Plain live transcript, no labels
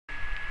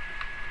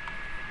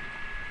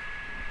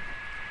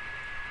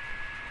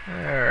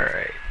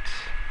Alright.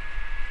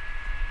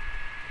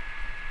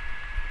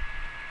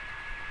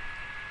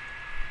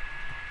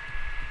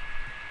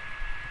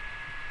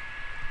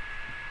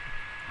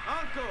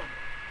 Uncle!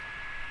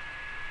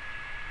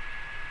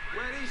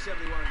 Where is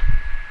everyone?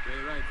 They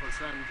ride for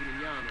San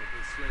Gimignano to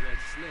slay that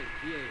snake,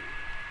 Vieri.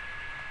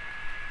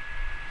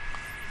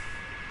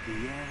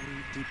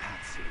 Vieri di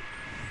Pazzi,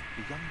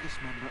 the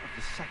youngest member of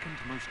the second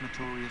most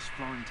notorious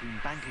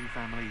Florentine banking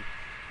family,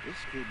 this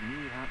kid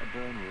knew how to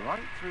burn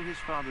right through his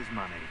father's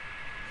money.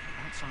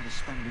 Outside of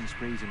spending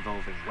sprees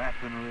involving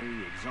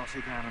weaponry,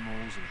 exotic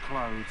animals and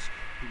clothes,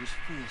 he was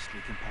fiercely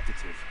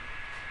competitive.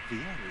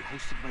 Vieri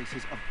hosted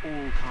races of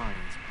all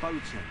kinds,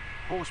 boating,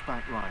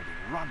 horseback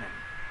riding, running.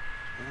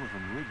 All of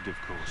them rigged,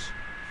 of course.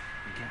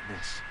 And get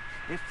this,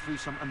 if through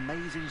some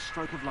amazing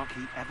stroke of luck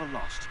he ever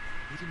lost,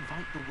 he'd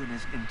invite the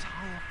winner's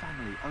entire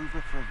family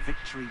over for a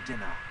victory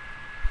dinner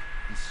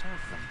and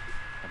serve them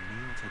a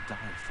meal to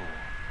die for.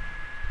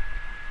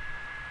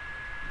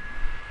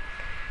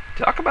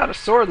 Talk about a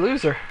sore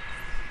loser.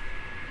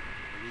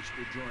 I wish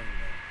to join them.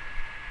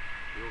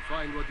 You'll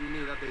find what you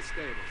need at the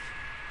stables.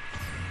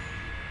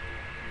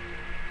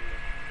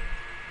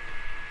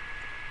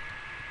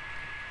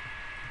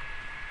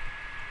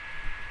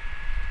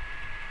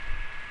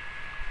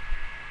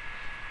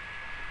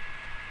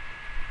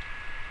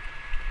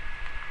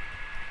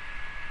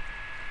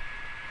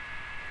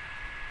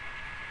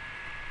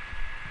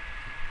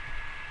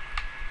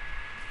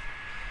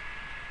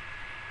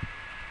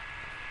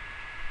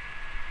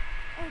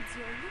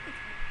 Ezio, look at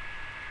her.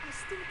 I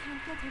still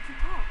can't get her to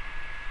talk.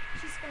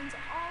 She spends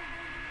all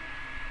her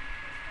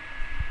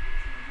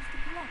to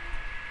collect.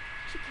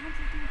 She can't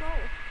let him go.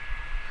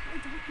 I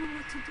don't know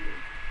what to do.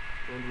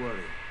 Don't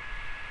worry.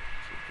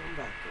 She'll come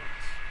back to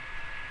us.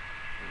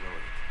 I know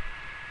it.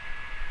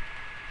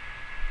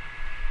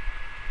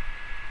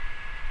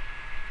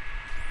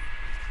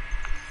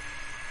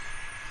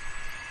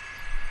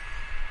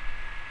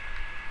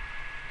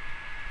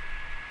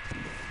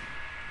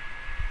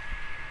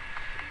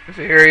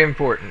 Very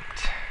important.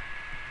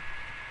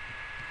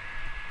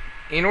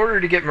 In order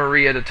to get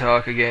Maria to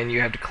talk again,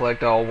 you have to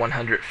collect all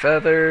 100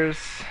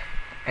 feathers.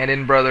 And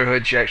in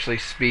Brotherhood, she actually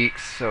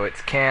speaks, so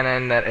it's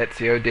canon that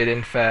Ezio did,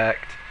 in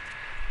fact,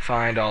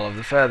 find all of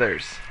the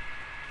feathers.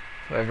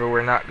 However,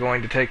 we're not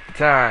going to take the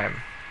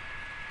time.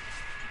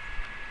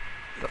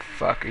 The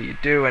fuck are you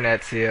doing,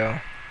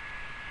 Ezio?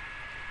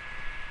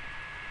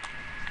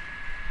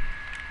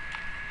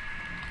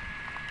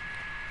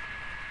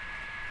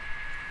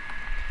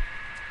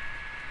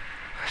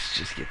 Let's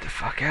just get the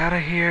fuck out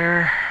of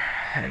here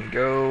and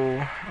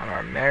go on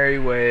our merry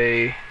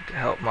way to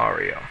help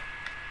Mario.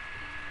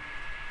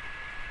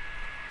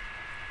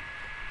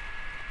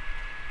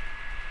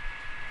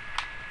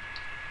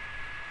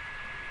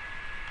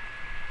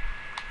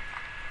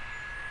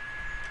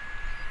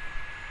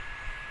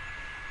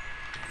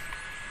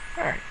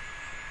 Alright.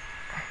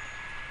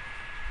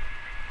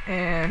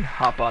 And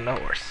hop on the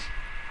horse.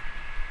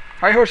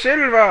 Hi ho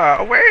Silva!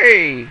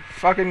 Away!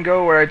 Fucking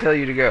go where I tell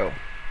you to go.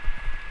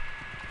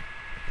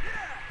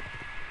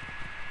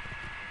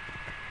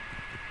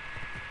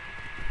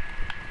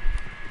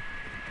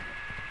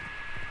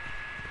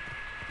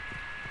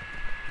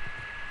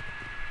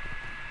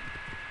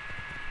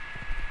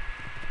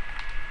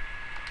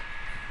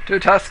 To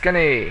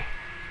Tuscany,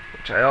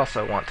 which I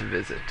also want to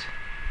visit.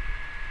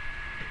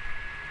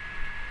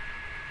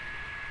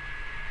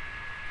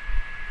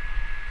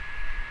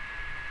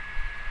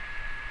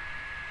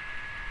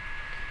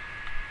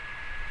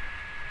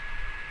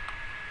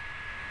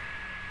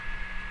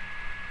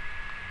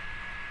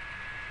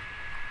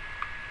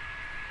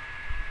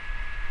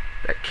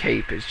 That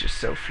cape is just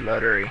so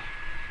fluttery.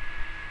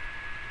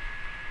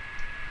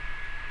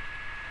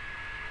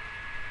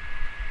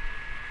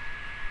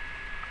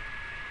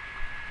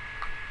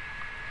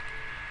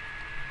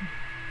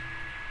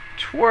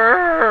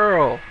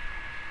 Twirl!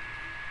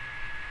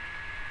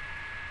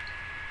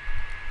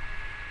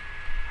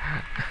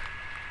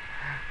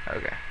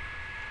 Okay.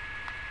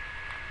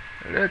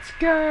 Let's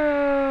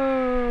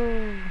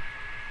go!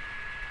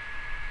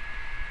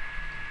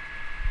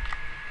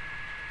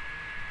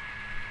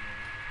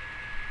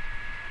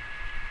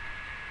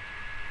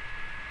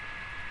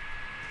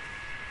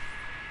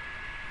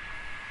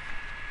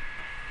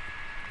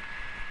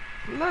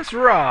 Let's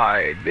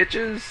ride,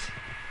 bitches!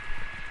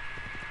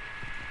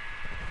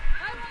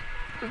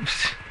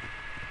 Oops.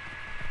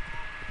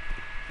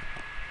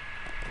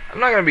 I'm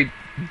not gonna be...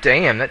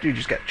 Damn, that dude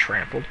just got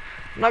trampled.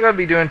 I'm not gonna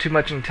be doing too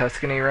much in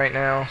Tuscany right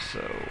now,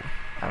 so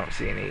I don't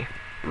see any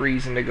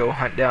reason to go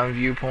hunt down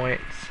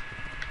viewpoints.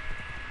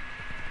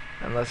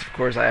 Unless, of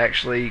course, I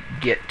actually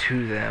get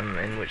to them,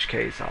 in which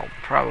case I'll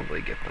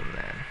probably get them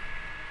then.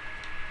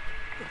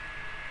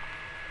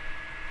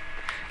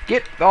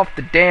 Get off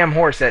the damn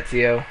horse,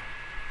 Ezio.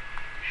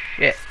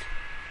 Shit.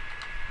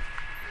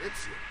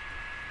 Ezio,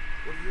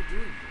 what are you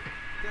doing here?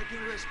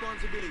 Taking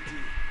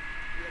responsibility.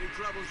 Vieri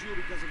troubles you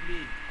because of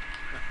me.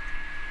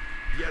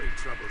 Vieri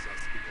troubles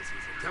us because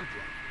he's a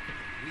Templar,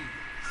 and we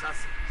are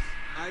assassins.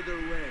 Either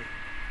way,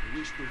 we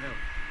wish to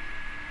help.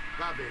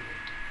 Va bene.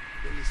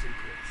 Then listen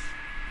close.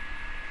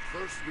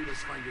 First, we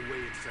must find a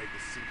way inside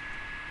the city,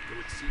 though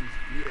it seems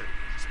Vieri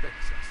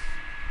expects us.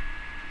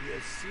 He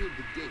has sealed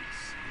the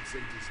gates and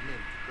sent his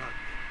men to guard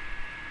them.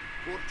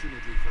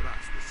 Fortunately for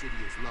us, the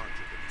city is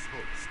larger than its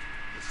host.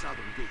 The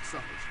southern gate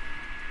suffers from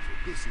it, so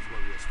this is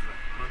where we'll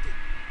strike. Martin?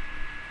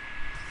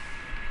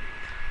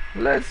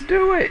 Let's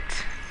do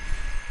it!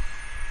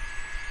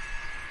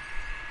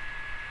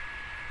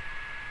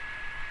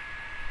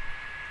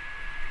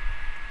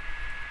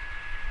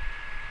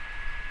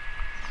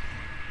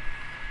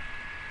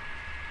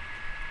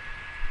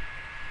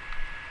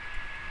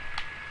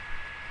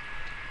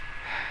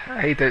 I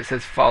hate that it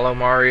says follow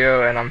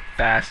Mario and I'm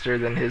faster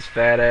than his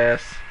fat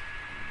ass.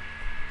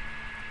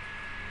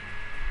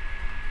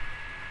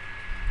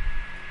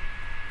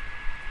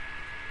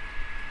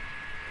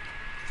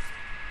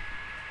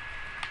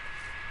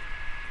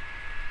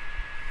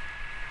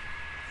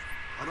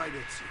 Alright,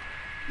 Ezio.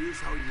 Here's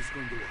how it is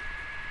going to work.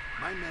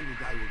 My men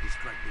and I will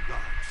distract the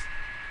guards.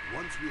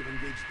 Once we have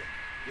engaged them,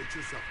 get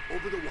yourself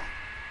over the wall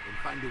and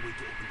find a way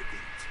to open the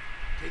gate.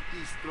 Take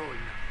these throwing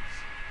knives.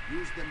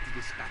 Use them to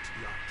dispatch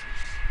the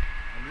archers.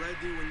 I'm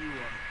ready when you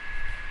are.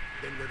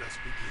 Then let us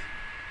begin.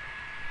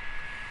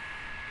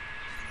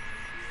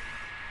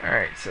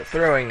 Alright, so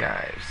throwing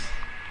knives.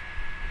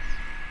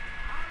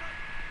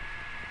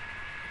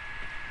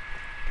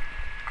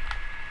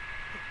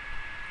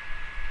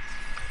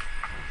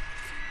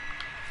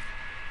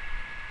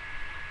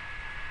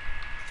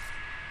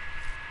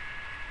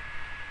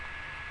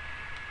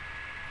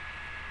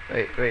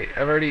 Wait,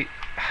 I've already...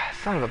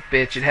 Son of a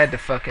bitch, it had to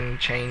fucking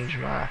change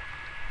my...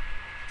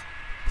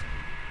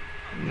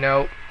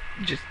 Nope,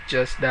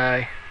 just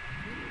die.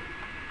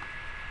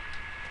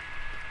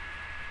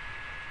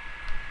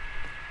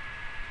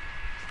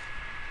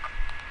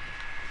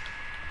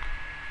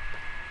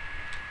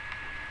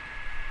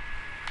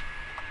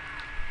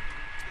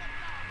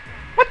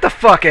 What the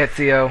fuck,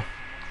 Ezio?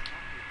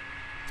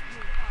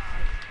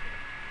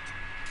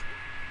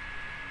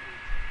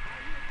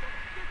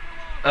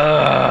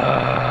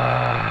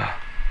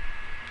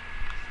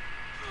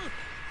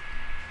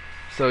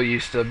 So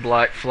used to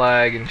Black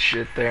Flag and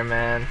shit there,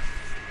 man.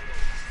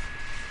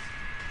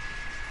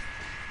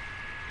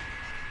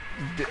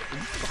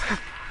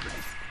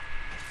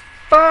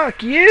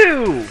 Fuck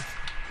you!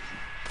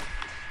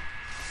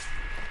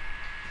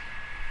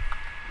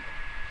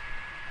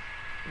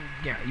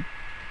 Yeah, you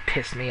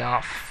pissed me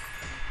off.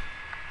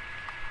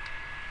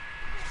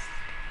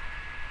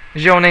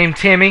 Is your name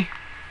Timmy?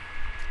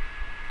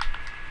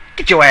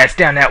 Get your ass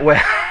down that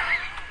well.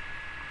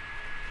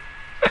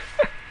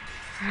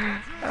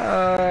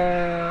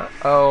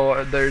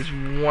 Oh, there's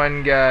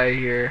one guy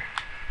here.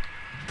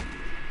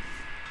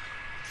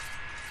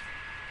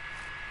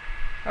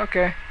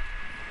 Okay.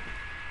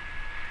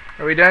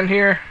 Are we done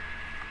here?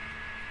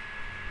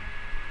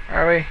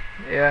 Are we?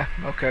 Yeah,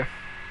 okay.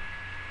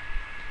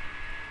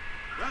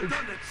 Well done,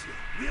 Ezio.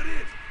 We're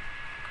in.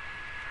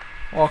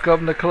 Walk up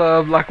in the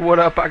club like, what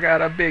up, I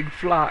got a big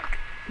flock.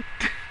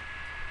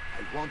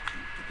 I want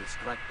you to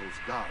distract those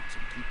guards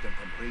and keep them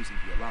from raising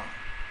the alarm.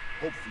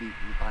 Hopefully it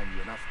will buy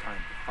me enough time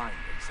to find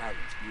and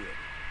silence Vieri.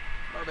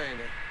 Va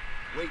bene.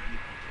 Wait,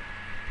 Nico.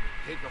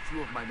 Take a few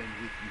of my men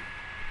with you,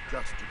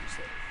 just to be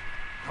safe.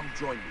 Come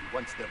join me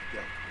once they're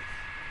dealt with.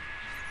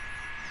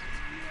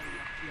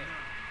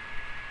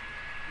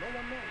 No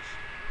one knows,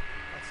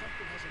 but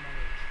something hasn't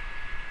managed.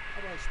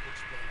 How else to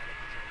explain our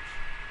patrols?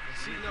 The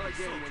signal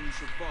again when you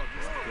should fall.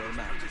 Your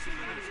man.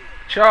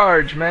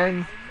 Charge,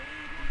 man.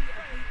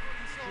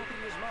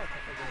 Shooting his mouth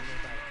after going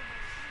nearby.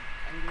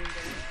 Angling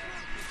the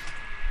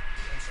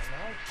and so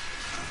now?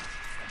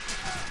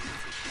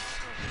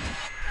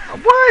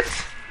 What?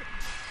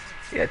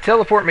 Yeah,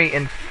 teleport me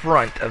in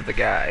front of the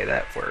guy.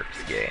 That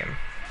works, game.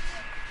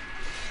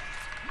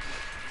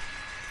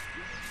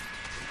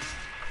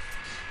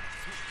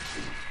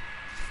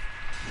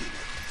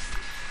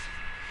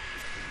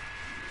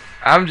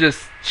 I'm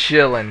just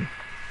chilling.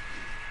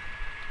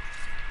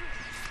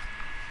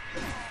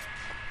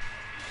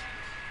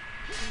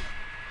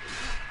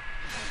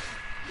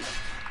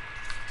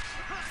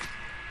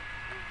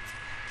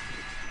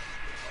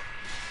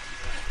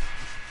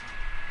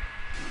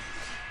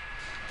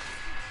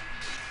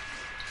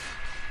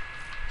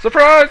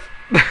 Surprise!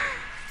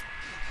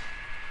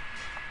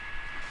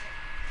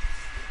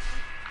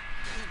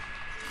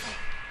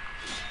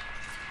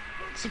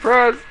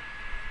 Surprise!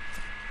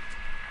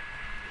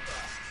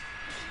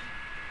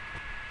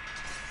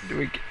 Do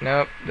we...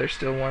 Nope, there's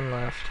still one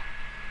left.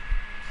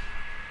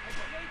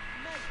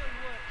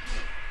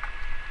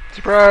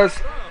 Surprise!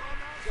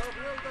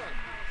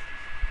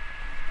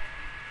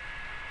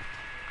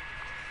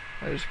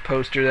 There's a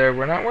poster there.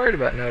 We're not worried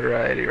about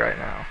notoriety right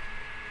now.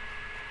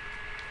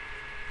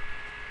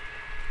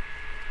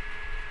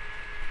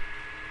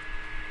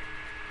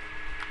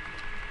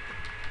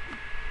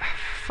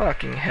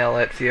 Fucking hell,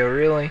 Ezio,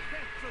 really? You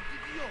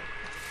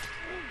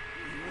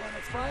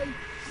wanna fight?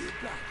 You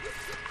got it.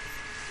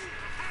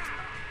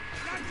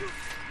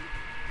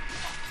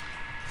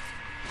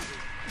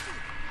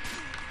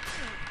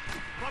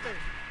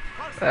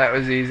 That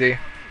was easy.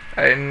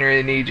 I didn't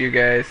really need you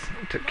guys.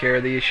 I took care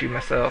of the issue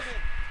myself.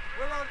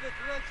 We're under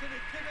threats and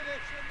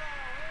intimidation now,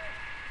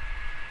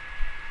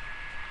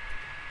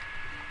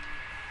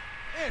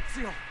 eh?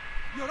 Ezio,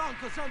 your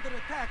uncle's under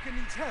attack and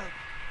needs help.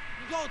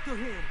 Go to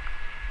him.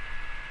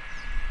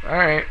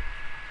 Alright.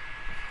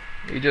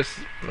 You just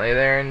lay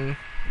there and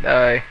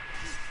die.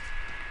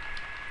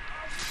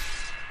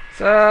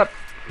 What's up?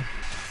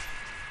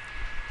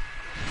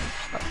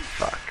 Oh,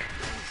 fuck.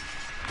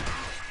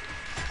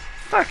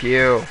 Fuck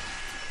you.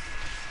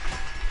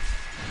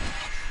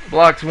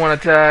 Blocks one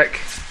attack.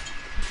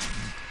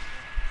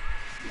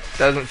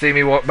 Doesn't see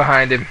me walk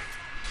behind him.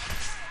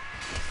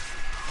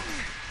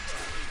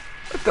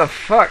 What the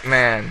fuck,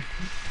 man?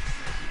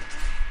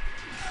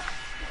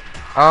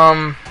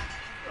 Can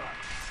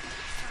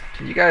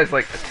you guys,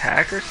 like,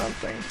 attack or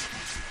something?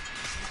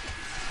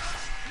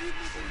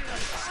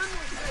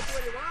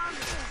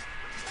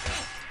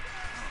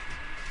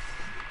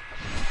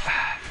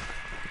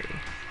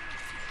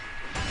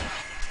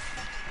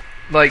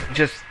 Like,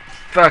 just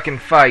fucking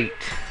fight.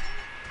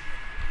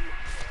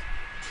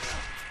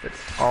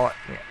 That's all.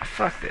 Yeah,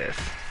 fuck this.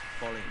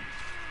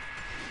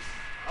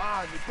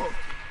 Ah, Nipote,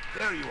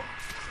 there you are.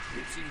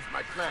 It seems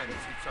my clan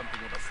has hit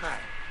something of a snag.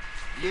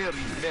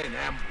 Vieri's men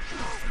ambushed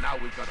us, and now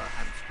we've got our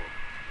hands full.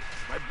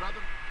 My brother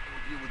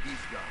will deal with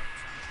these guards.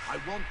 I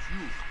want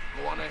you to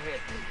go on ahead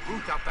and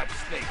root out that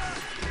snake.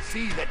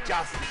 See that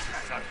justice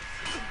is served.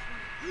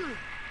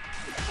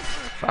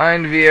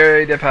 Find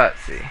Vieri de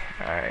Pazzi.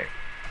 Alright.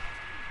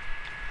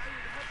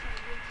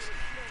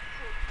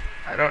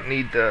 I don't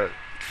need the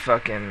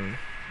fucking...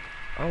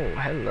 Oh,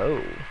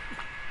 hello.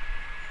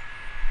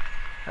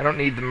 I don't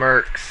need the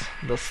mercs.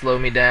 They'll slow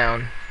me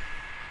down.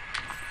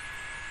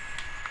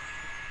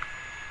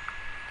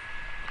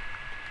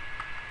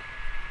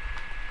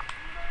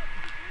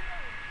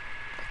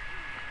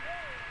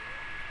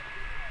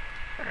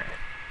 Alright.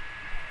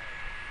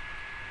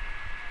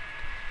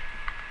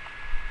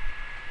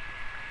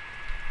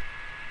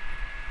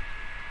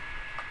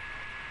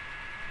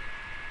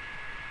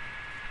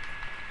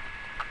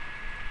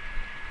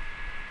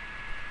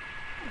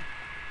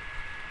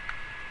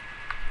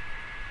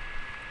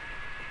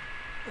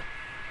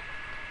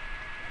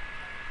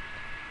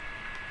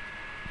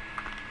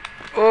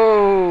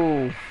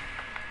 Oh!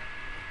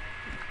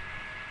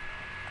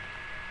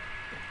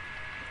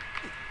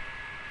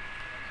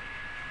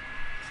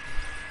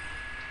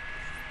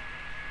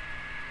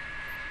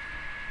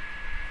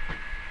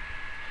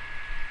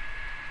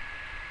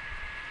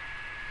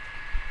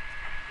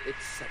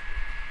 It's settled.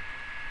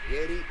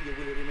 Vieri, you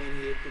will remain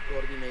here to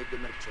coordinate the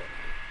mercenary.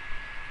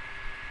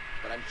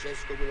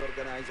 Francesco will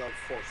organize our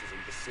forces in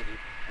the city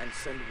and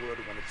send word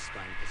when it's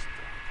time to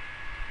strike.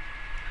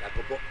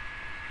 Jacopo,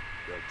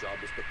 your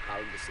job is to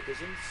calm the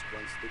citizens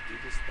once the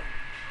deed is done.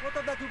 What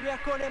of that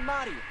ubriacone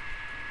Mario?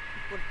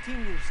 He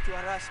continues to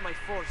harass my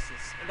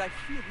forces, and I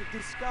fear he'll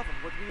discover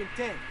what we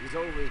intend. He's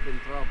always been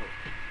trouble.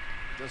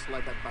 Just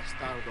like that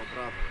bastardo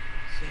brother.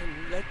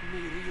 Then let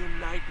me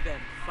reunite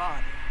them,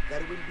 father.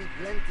 There will be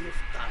plenty of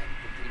time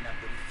to clean up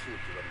the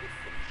refugee when we're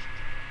finished.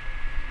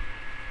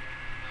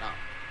 Now,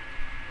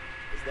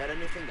 is there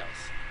anything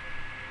else?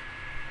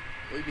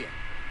 Muy bien.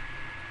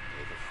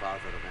 May the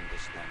Father of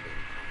Understanding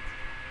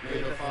guide.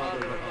 May the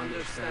Father of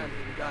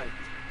Understanding guide.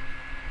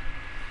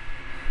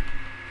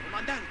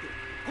 Comandante!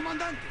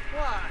 Comandante!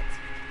 What?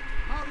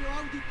 Mario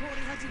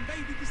Auditore has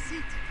invaded the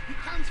city. He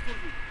comes for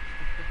you.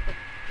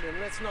 Then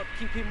let's not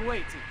keep him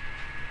waiting.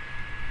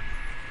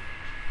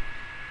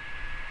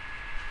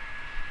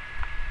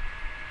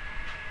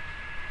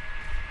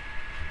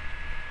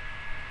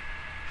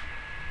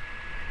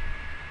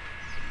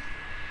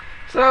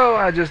 So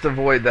I just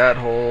avoid that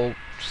whole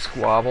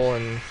squabble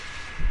and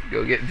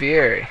go get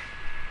Vieri.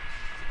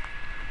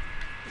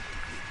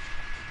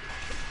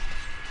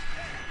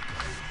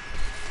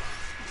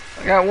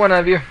 I got one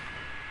of you.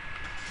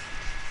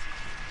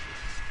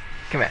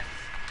 Come here.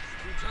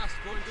 You're just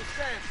going to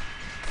stand.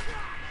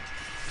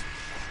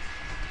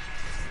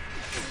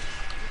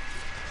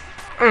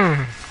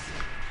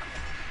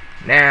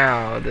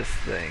 Now this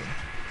thing.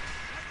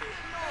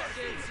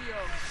 Ezio,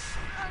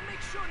 I'll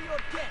make sure your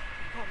death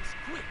comes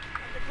quick.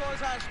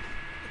 Because I...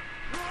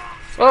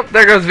 Oh,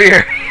 there goes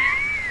Vieri.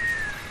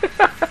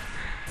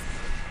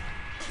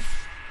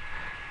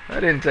 That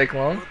didn't take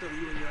long. What are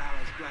you and your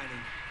allies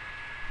planning?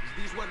 Is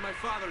this what my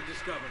father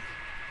discovered?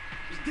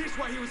 Is this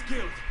why he was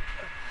killed?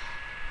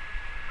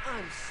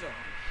 I'm sorry.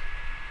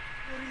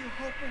 Were you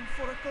hoping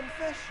for a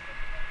confession?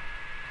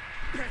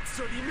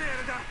 Pezzo di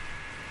merda!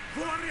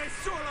 Vorrei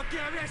solo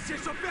che avessi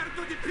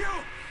sofferto di più!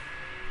 Hai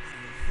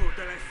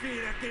avuto la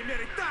fine che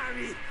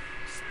meritavi!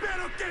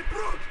 Spero che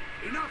Brut...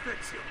 Enough,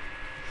 Ezio.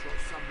 Show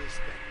some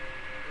respect.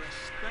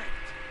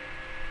 Respect?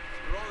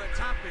 For all that's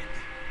happened,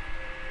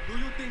 do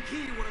you think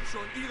he would have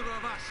shown either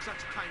of us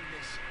such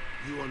kindness?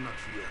 You are not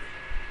Vieri.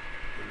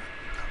 Do not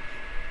become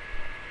him.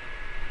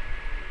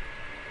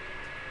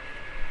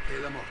 Che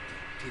la morte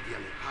ti dia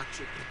le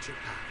pace per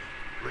cercare.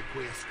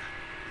 Requiesca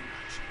in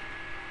pace.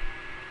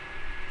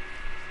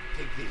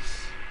 Take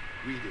this.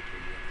 Read it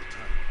when you have the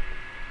time.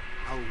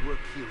 Our work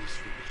here is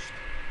finished.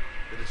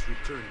 Let us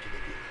return to the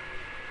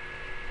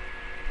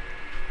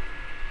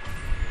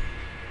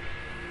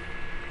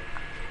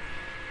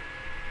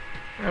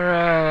villa.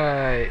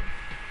 Alright.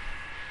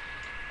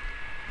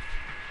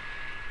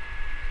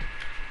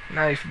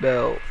 Knife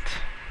belt.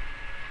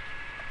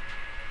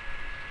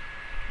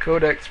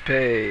 Codex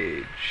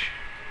page.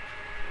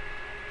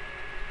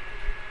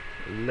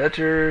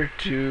 Letter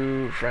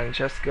to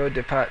Francesco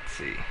de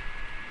Pazzi.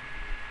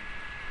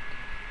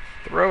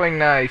 Throwing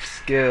knife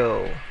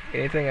skill.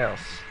 Anything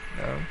else?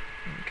 No?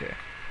 Okay.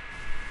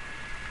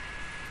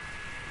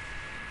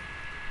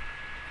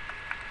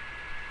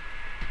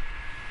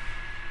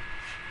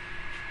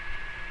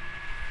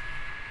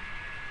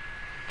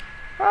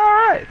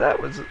 Alright, that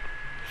was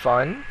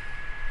fun.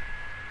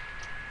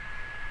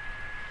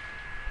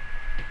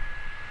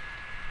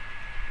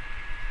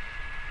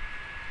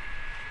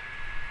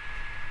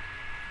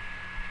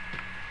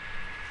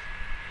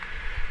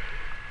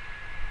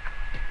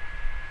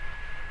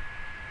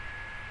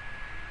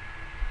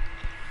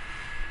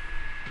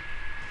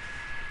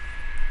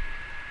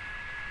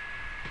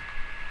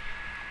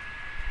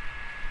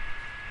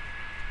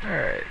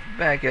 Alright,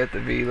 back at the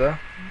villa.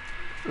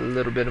 A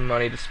little bit of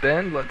money to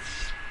spend.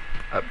 Let's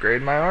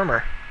upgrade my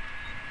armor.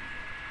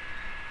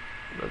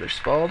 Another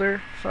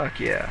Spalder? Fuck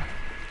yeah.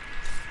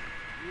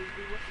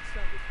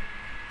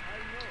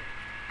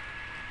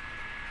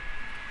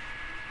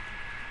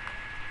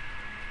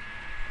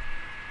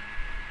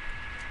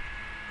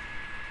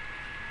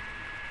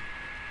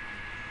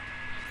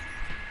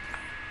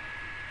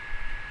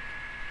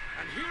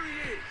 And here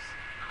he is,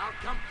 our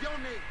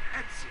campione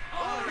Ezio.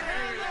 Oh,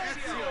 hey,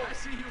 Ezio! I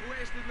see you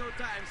wasted no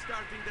time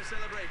starting the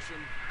celebration.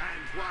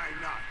 And why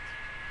not?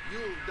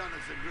 You've done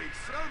us a great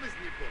service,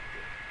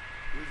 Nipote.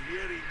 With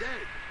Vieri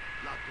dead,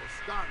 La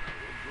Toscana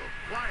will grow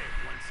quiet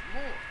once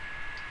more.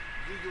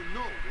 Do you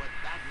know what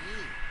that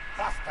means?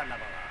 Basta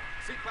lavorare.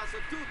 Si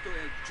passa tutto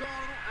il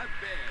giorno a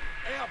bere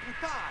e a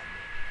buttare.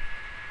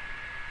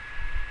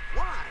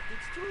 What?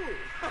 It's true.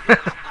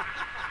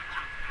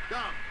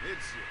 Come,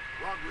 Ezio,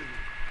 walk with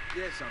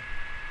me. Yes, sir.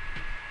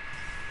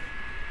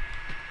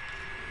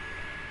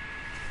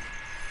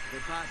 The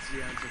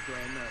Pazzi answer to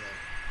another.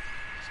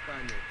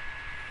 Spaniard.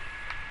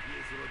 He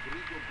is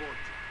Rodrigo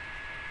Borgia,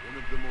 one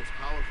of the most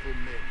powerful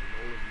men in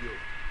all of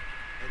Europe,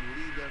 and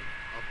leader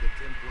of the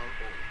Templar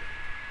Order.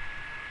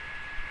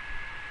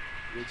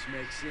 Which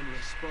makes him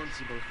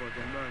responsible for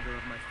the murder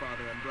of my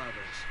father and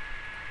brothers.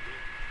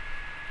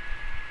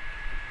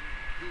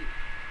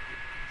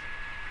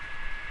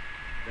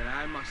 Then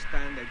I must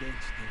stand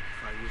against him if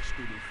I wish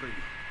to be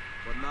free.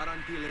 But not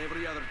until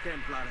every other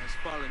Templar has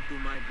fallen to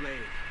my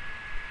blade.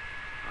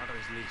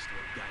 Others least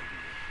will guide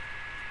me.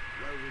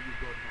 Where will you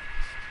go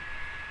next?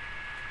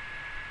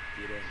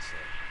 Firenze.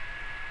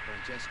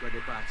 Francesco de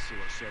Pazzi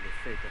will share the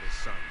fate of his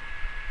son.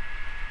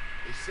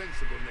 A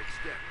sensible next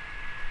step.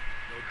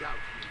 No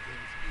doubt he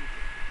intends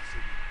evil for the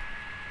city.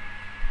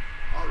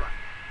 All right,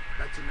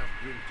 that's enough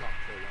grim talk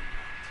for one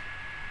night.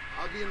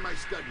 I'll be in my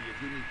study if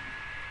you need me.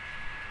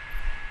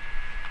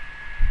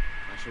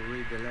 I shall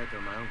read the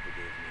letter my uncle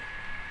gave me.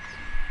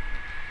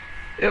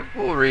 Yep,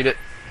 we'll read it.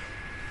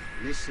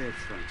 Messer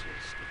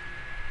Francesco,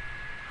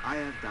 I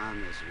have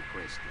done as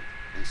requested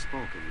and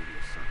spoken with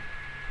your son.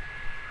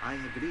 I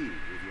agree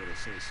with your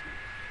assessment,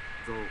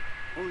 though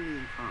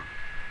only in part.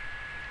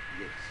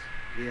 Yes,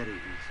 Vieri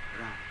is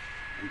rash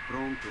and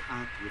prone to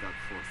act without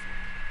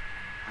forethought,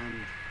 and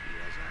he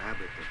has a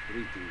habit of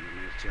treating the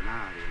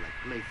mercenari like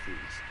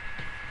playthings.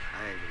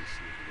 I have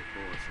received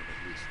reports of at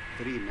least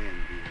 3 men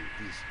being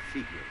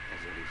disfigured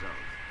as a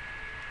result.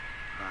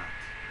 But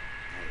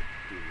I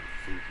do not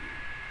think him,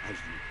 as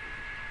you put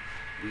it,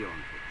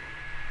 beyond repair.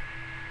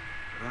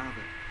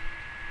 Rather,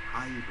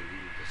 I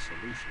believe the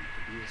solution to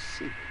be a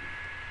simple one.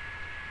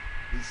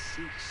 He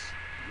seeks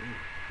your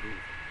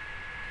approval,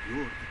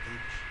 your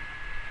attention.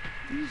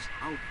 These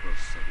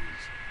outbursts of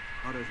his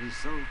are a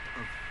result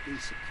of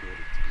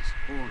insecurities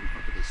born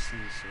out of a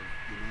sense of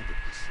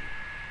inadequacy.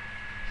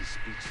 He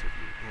speaks of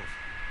you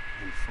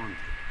often and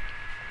fondly,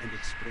 and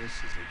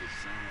expresses a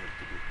desire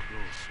to be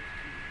closer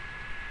to you.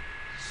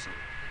 So,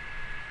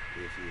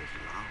 if he is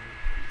loud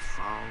and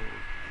foul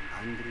and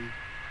angry,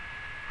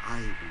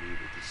 I believe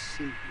it is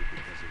simply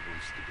because he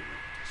wants to be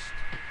noticed.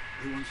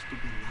 He wants to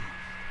be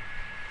loved.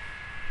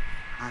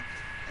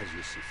 Act as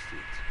you see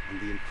fit on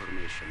the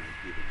information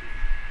I've given you.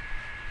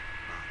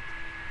 But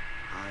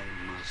I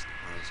must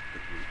ask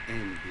that we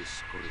end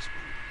this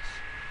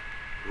correspondence.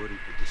 Were you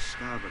to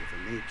discover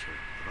the nature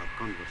of our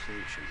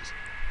conversations,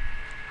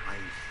 I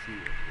fear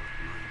what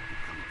might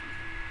become of me.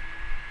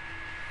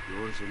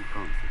 Yours in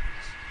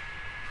confidence,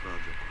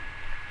 Roger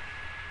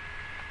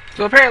Cornwall.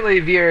 So apparently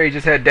Vieri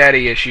just had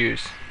daddy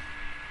issues.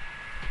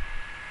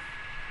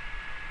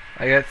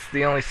 I guess that's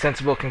the only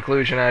sensible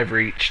conclusion I've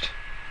reached.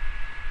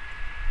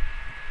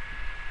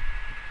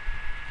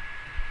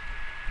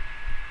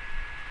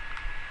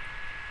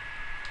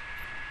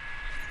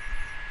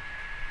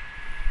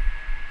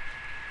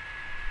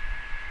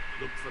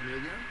 Look familiar?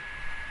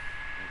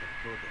 And the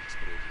Codex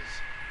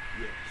pages.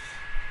 Yes.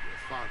 Your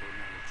father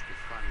managed to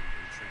find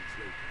and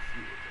translate a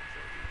few of them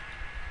for you.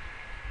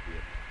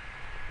 Yep.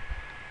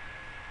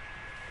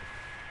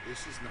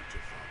 This is not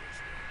your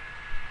father's work.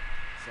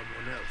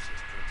 Someone else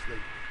has translated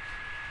it.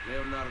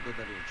 Leonardo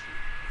da Vinci,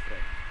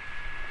 friend.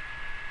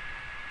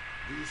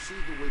 Do you see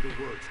the way the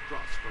words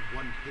cross from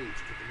one page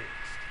to the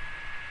next?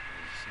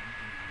 There's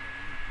something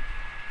underneath it.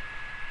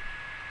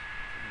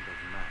 Kind of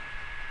map.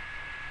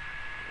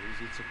 Where is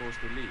it supposed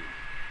to lead?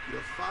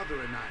 Your father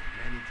and I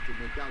managed to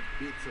make out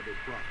bits of a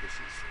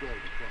prophecy scrawled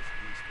across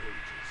these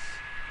pages.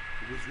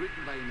 It was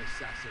written by an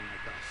assassin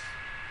like us,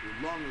 who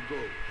long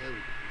ago held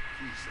a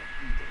piece of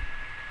Eden.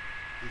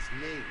 His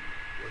name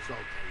was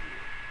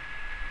Altair.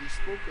 He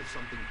spoke of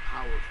something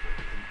powerful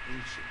and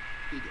ancient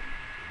hidden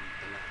beneath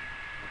the land.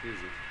 What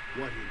is it?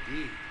 What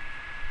indeed?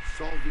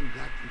 Solving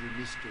that little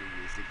mystery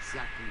is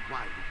exactly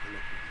why we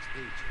collected these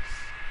pages.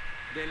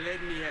 Then let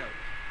me help.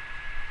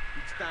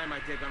 Each time I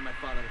take on my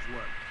father's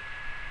work.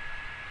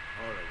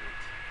 All of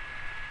it.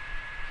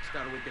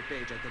 Start with the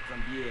page I took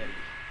from Vieri.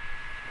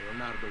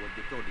 Leonardo will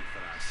decode it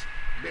for us.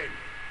 Then,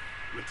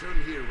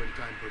 return here when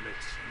time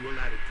permits, and we'll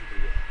add it to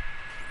the wall.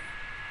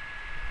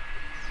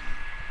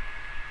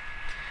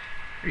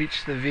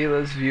 Reach the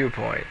Vila's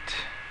viewpoint.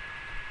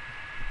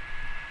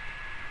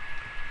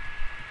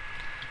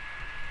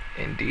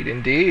 Indeed,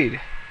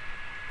 indeed.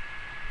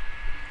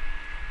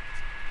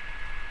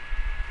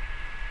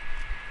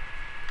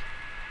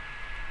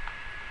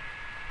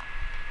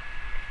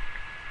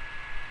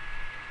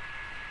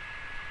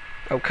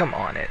 Oh, come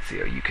on,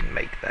 Ezio, you can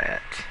make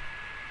that.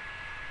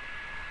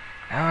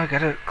 Now I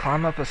gotta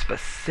climb up a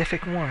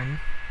specific one.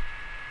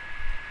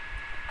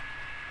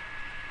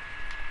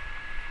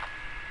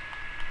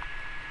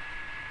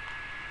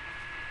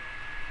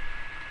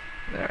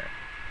 There.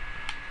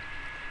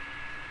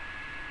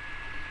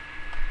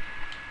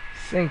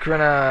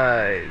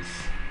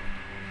 Synchronize.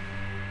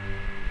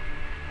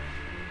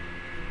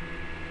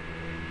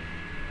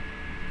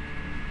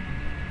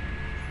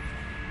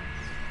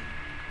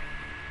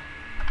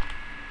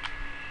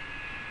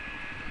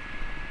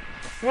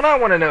 What I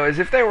want to know is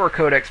if there were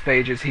codex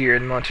pages here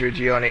in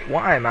Monteriggioni,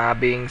 why am I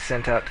being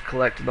sent out to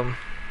collect them?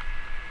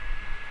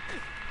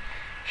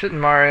 Shouldn't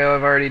Mario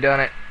have already done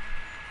it?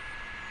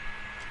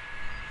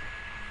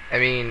 I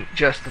mean,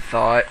 just a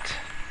thought.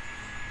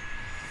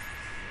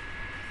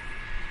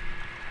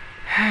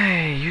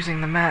 Hey,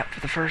 using the map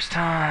for the first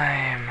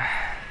time.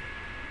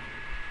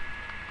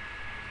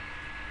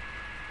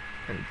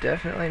 And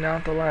definitely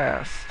not the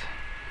last.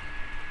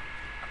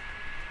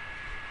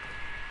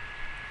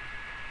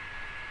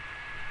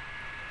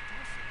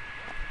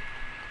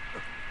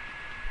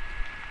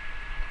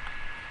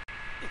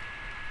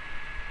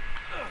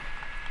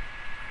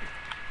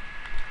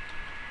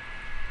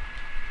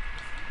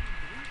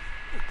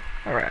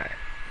 Alright.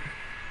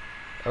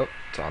 Oh,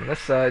 it's on this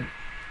side.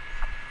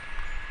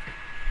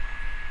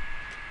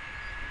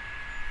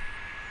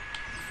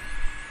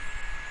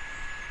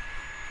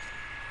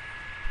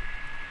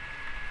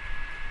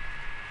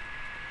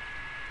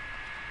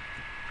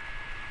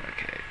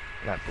 Okay,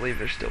 and I believe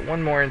there's still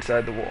one more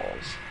inside the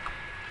walls.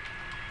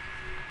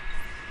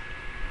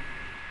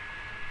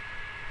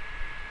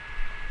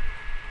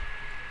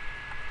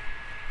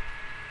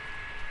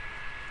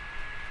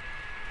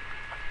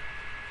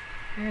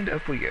 And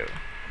up we go.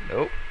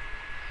 Nope.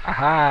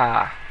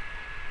 Aha!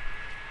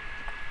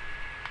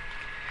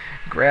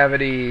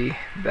 Gravity,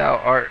 thou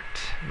art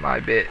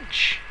my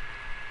bitch.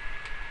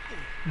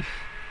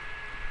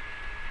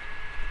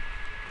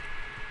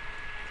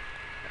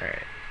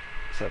 Alright.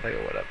 So I think I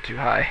went up too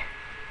high.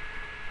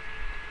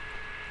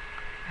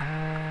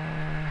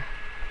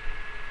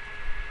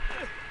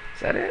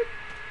 Is that it?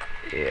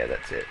 Yeah,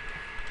 that's it.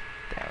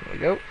 Down we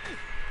go.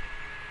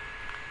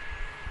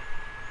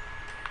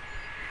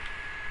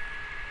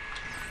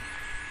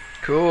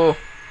 Cool.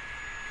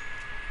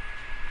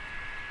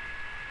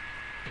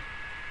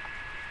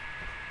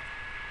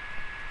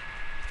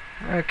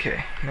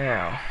 Okay,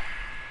 now.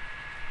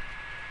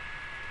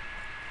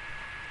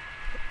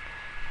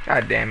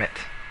 God damn it.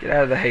 Get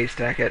out of the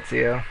haystack,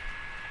 Ezio.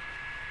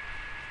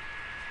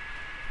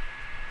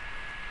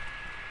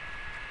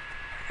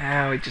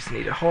 Now we just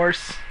need a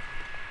horse.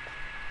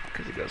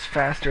 Because it goes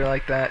faster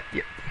like that.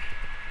 Yep.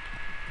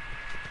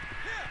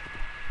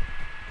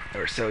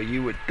 Or so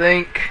you would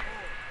think.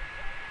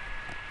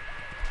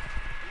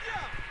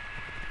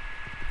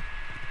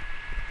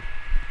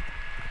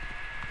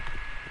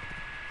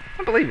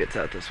 I believe it's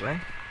out this way.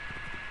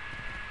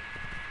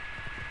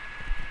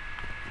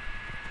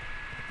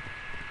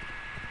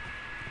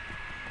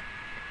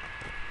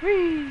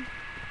 Whee!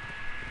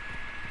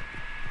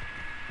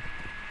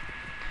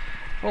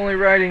 If only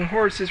riding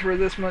horses were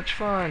this much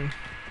fun.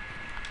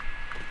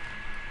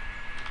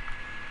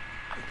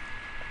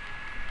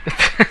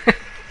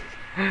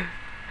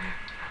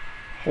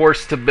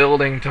 Horse to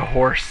building to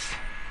horse.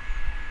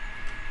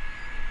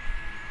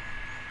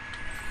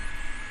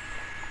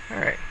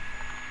 Alright.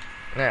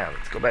 Now,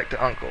 let's go back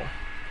to Uncle.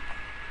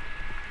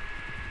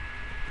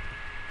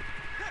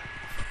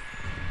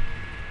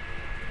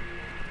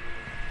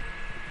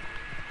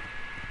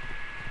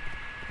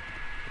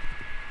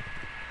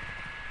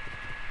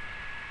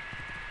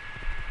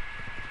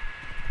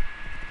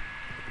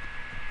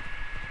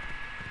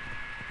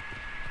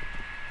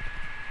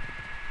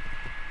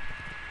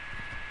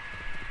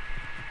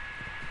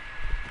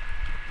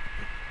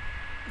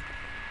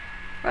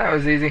 That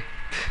was easy.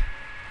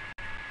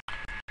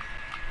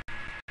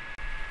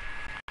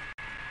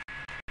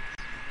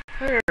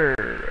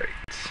 Alright.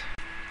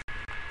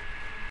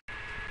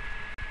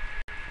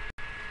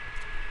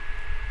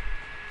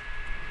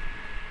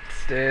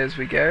 Stairs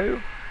we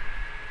go.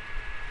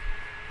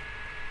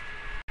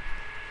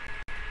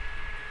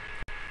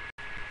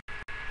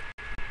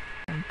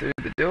 And through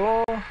the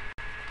door.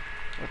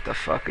 What the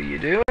fuck are you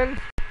doing? And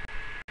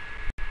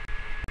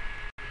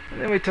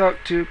then we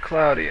talk to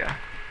Claudia.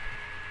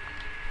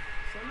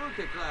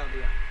 Salute,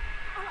 Claudia.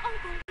 Our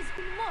uncle is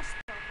un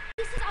mostro.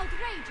 This is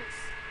outrageous.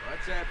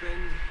 What's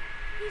happened?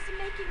 He's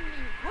making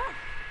me work.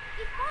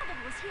 If Father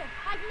was here,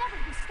 I'd never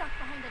be stuck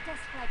behind a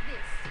desk like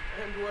this.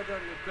 And what are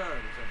the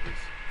terms of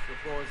this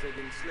supposed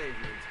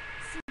enslavement?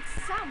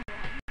 Since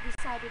someone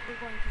decided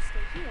we're going to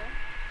stay here,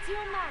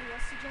 Zio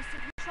Mario suggested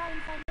we try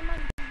and find the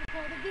money to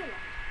repair the villa.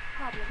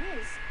 Problem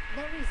is,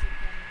 there isn't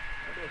any.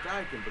 I bet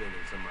I can bring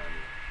in some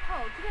money.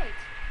 Oh, great.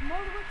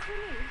 More work for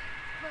me.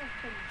 Well,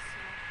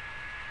 Benissimo.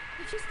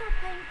 If you start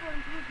paying for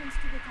improvements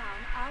to the town,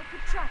 I'll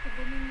keep track of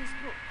them in this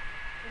book.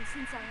 And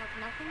since I have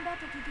nothing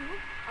better to do,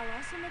 I'll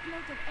also make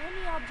note of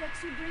any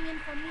objects you bring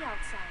in from the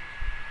outside.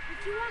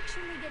 If you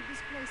actually get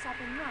this place up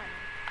and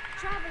running,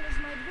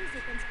 travelers might visit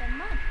and spend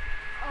money.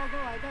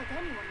 Although I doubt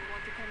anyone will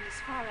want to come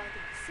this far out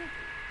of the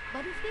city.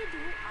 But if they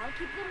do, I'll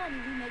keep the money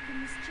we make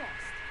in this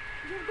chest.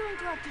 You're going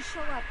to have to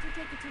show up to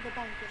take it to the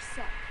bank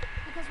yourself.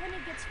 Because when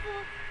it gets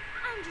full,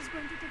 I'm just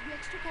going to take the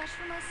extra cash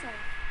for myself.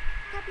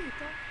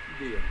 Capito?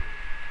 Deal.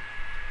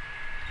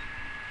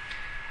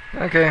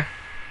 Okay.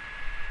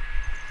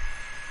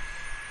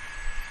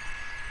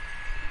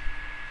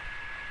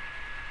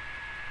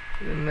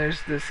 Then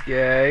there's this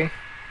guy.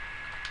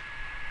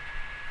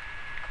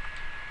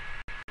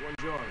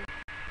 Buongiorno.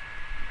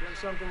 You have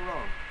something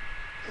wrong.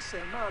 Yes,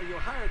 Mario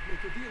hired me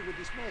to deal with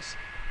this mess,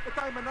 but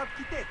I'm an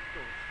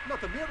architecto,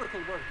 not a miracle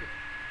worker.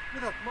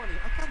 Without money,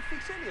 I can't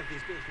fix any of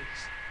these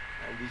buildings.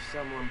 And if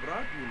someone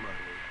brought you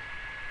money,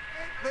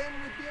 Then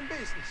we'd be in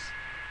business.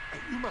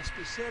 You must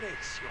be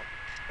Serezio.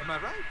 Am I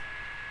right?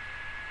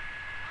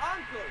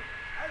 Uncle,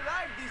 I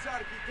like this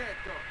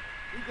architecto.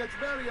 He gets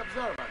very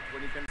observant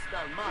when he can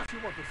stand money. If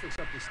you want to fix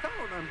up this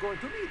town, I'm going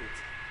to need it.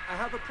 I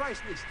have a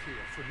price list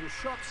here for new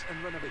shops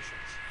and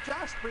renovations.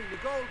 Just bring me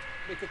gold,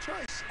 make a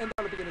choice, and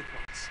I'll begin at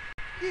once.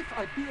 If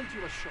I build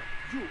you a shop,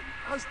 you,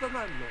 as the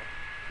landlord,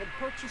 can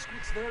purchase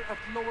goods there at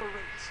lower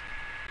rates.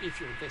 If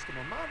you invest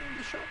my money in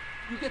the shop,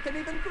 you get an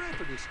even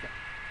greater discount.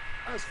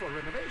 As for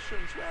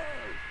renovations,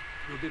 well,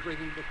 you'll be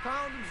bringing the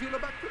town and villa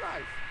back to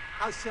life.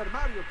 As Sir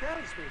Mario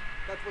tells me,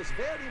 that was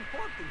very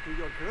important to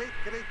your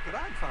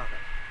great-great-grandfather.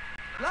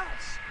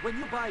 Plus, when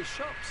you buy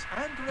shops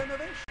and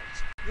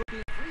renovations, you'll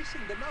be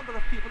increasing the number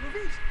of people who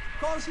visit,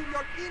 causing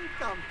your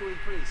income to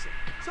increase.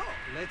 So,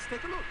 let's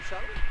take a look, shall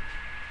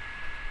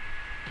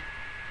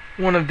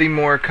we? One of the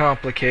more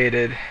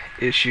complicated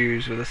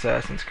issues with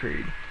Assassin's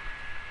Creed.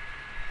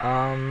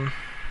 Let's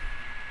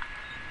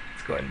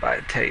go ahead and buy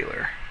a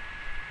tailor.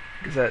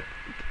 Because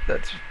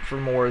that's for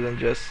more than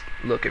just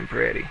looking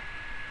pretty.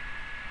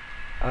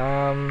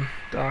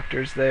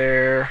 Doctor's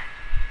there.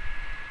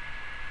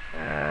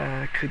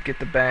 Could get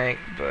the bank,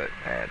 but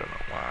I don't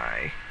know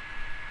why.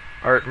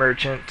 Art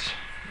merchant.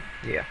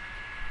 Yeah.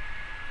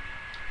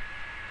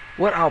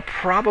 What I'll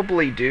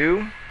probably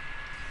do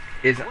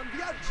is...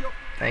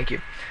 Thank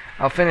you.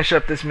 I'll finish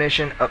up this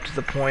mission up to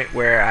the point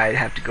where I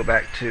have to go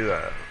back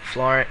to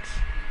Florence.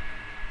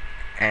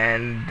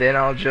 And then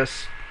I'll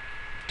just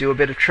do a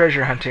bit of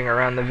treasure hunting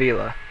around the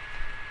villa.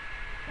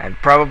 And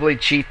probably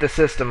cheat the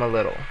system a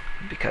little,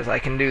 because I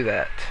can do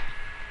that.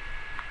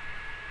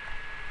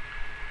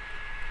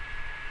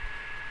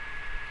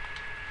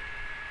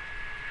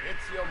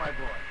 Ezio, my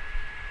boy.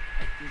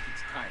 I think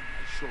it's time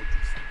I showed you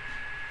something.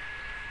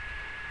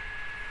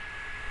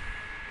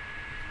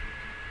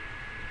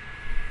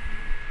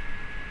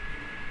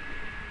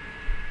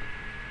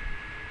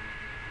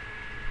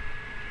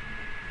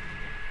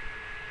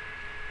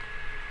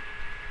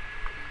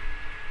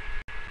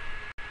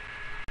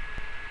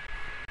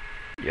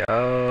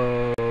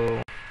 Yo.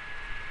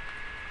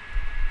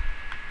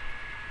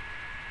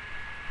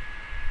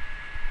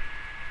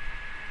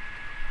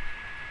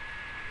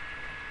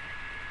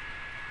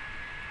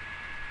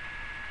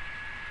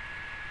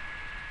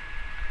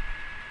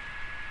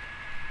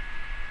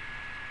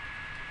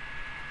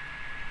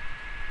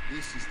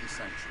 This is the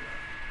sanctuary.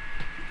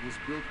 It was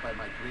built by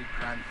my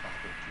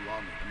great-grandfather to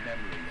honor the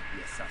memory of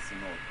the assassin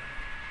order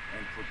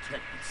and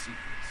protect its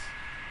secrets.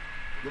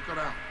 Look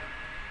around.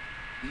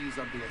 These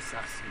are the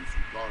assassins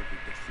who guarded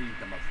the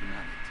freedom of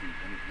humanity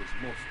when it was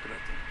most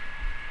threatened.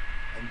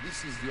 And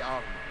this is the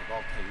armor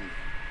of Altair.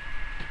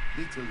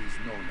 Little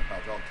is known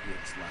about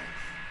Altair's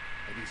life,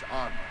 but his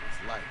armor is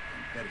light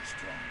and very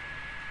strong.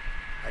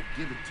 I'd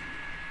give it to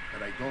you,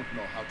 but I don't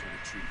know how to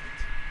retrieve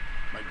it.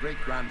 My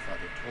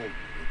great-grandfather told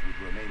me it would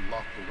remain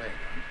locked away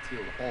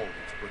until all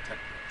its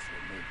protectors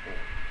were made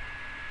whole.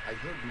 I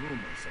heard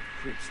rumors of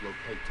crypts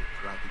located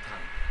throughout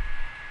Italy,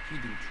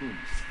 hidden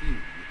tombs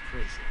filled with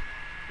treasure,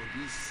 but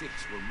these 6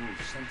 were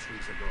moved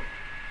centuries ago.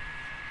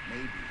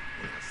 Maybe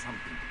it has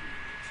something to do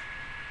with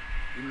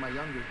it. In my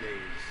younger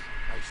days,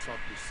 I sought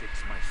the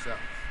six myself,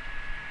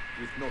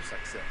 with no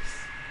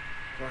success.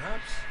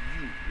 Perhaps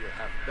you will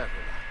have better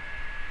luck.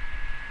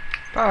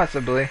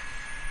 Possibly.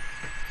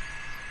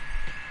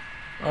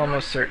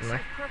 Almost certainly.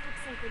 Perfect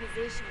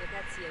synchronization with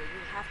Ezio.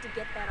 You have to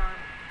get that armor.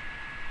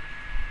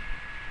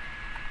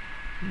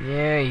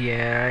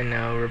 Yeah, I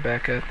know,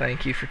 Rebecca.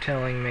 Thank you for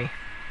telling me.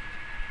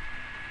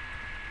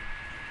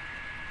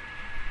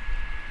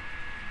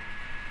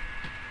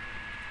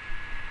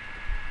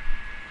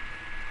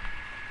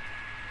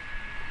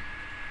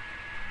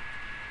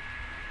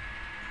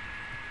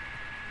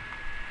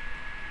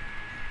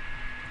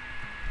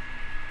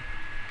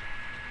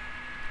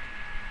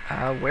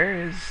 Where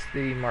is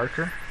the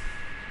marker?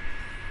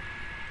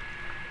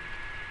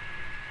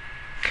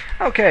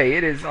 Okay,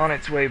 it is on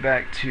its way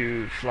back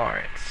to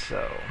Florence,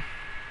 so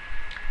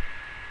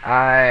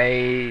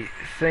I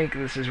think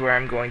this is where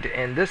I'm going to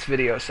end this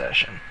video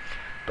session.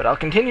 But I'll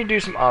continue to do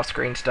some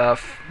off-screen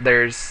stuff.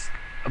 There's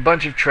a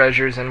bunch of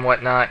treasures and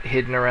whatnot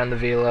hidden around the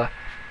villa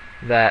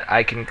that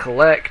I can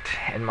collect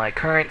in my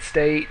current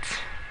state.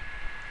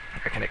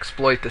 I can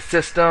exploit the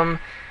system,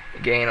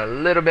 gain a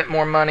little bit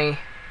more money,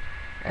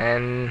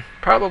 and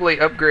probably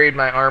upgrade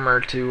my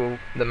armor to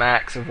the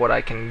max of what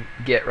I can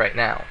get right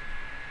now.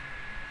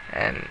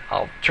 And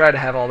I'll try to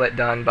have all that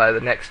done by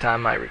the next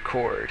time I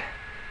record.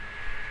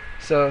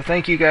 So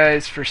thank you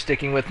guys for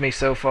sticking with me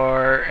so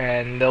far,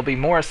 and there'll be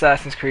more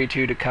Assassin's Creed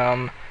 2 to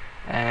come,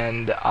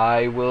 and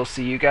I will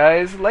see you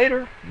guys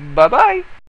later. Bye bye!